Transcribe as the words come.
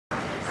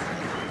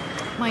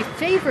My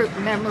favorite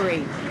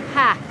memory,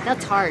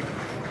 that's hard.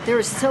 There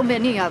are so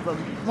many of them.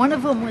 One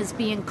of them was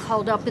being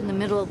called up in the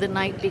middle of the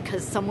night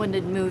because someone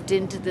had moved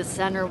into the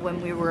center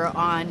when we were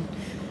on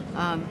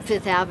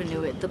Fifth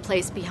Avenue at the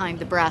place behind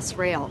the brass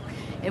rail.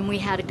 And we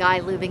had a guy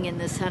living in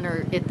the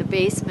center at the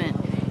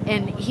basement.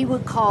 And he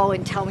would call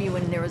and tell me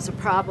when there was a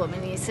problem.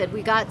 And he said,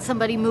 we got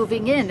somebody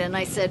moving in. And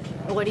I said,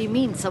 what do you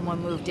mean someone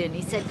moved in?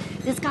 He said,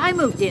 this guy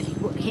moved in.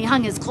 He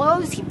hung his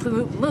clothes. He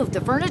moved the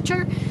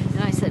furniture. And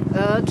I said,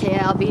 okay,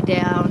 I'll be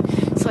down.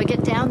 So I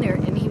get down there,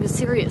 and he was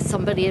serious.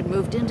 Somebody had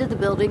moved into the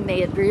building.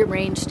 They had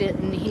rearranged it.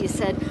 And he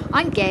said,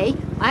 I'm gay.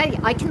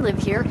 I can live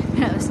here.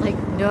 And I was like,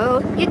 no,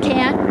 you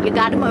can't. You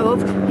got to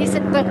move. He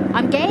said, but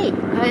I'm gay.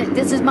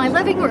 This is my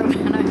living room.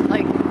 And I'm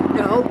like,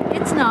 no,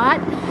 it's not.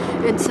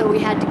 And so we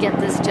had to get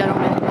this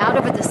gentleman out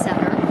of the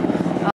center.